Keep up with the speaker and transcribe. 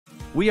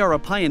We are a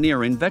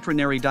pioneer in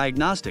veterinary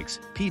diagnostics,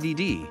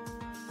 PVD.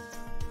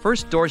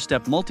 First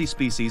doorstep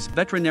multi-species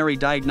veterinary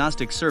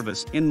diagnostic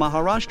service in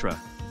Maharashtra.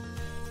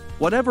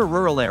 Whatever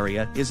rural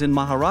area is in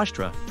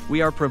Maharashtra,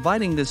 we are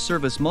providing this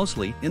service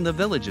mostly in the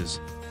villages.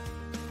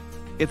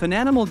 If an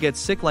animal gets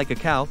sick like a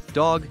cow,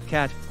 dog,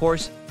 cat,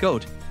 horse,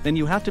 goat, then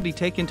you have to be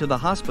taken to the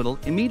hospital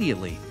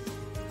immediately.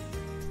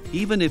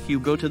 Even if you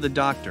go to the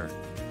doctor.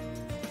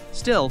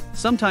 Still,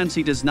 sometimes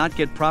he does not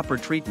get proper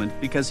treatment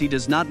because he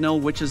does not know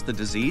which is the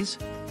disease.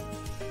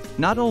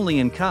 Not only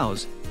in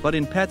cows, but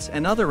in pets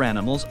and other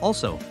animals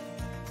also.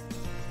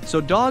 So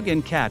dog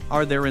and cat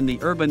are there in the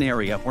urban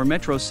area or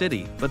metro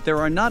city, but there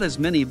are not as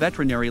many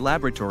veterinary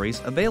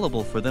laboratories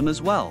available for them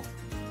as well.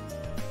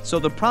 So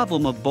the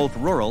problem of both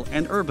rural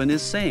and urban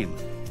is same.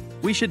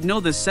 We should know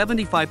this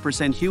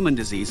 75% human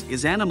disease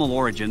is animal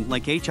origin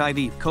like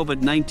HIV,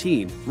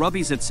 COVID-19,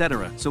 Rabis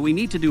etc. So we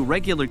need to do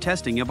regular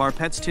testing of our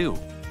pets too.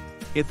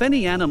 If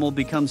any animal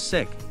becomes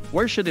sick,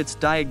 where should its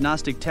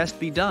diagnostic test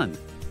be done?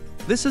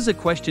 This is a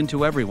question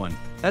to everyone,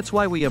 that's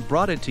why we have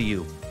brought it to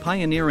you,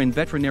 pioneer in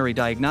veterinary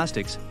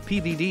diagnostics,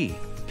 PVD.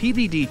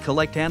 PVD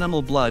collect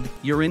animal blood,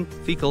 urine,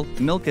 fecal,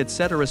 milk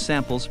etc.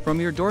 samples from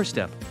your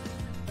doorstep.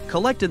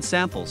 Collected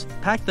samples,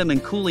 pack them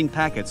in cooling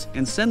packets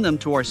and send them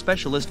to our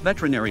specialist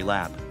veterinary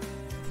lab.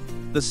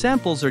 The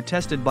samples are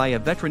tested by a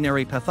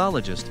veterinary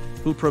pathologist,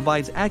 who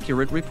provides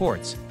accurate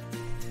reports.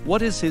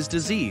 What is his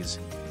disease?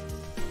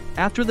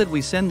 After that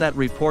we send that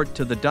report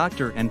to the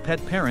doctor and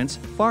pet parents,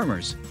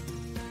 farmers.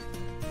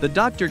 The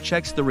doctor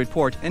checks the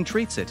report and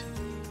treats it.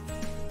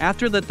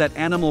 After that, that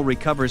animal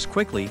recovers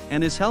quickly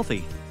and is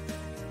healthy.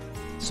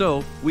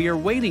 So, we are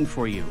waiting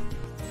for you.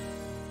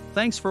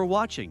 Thanks for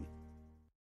watching.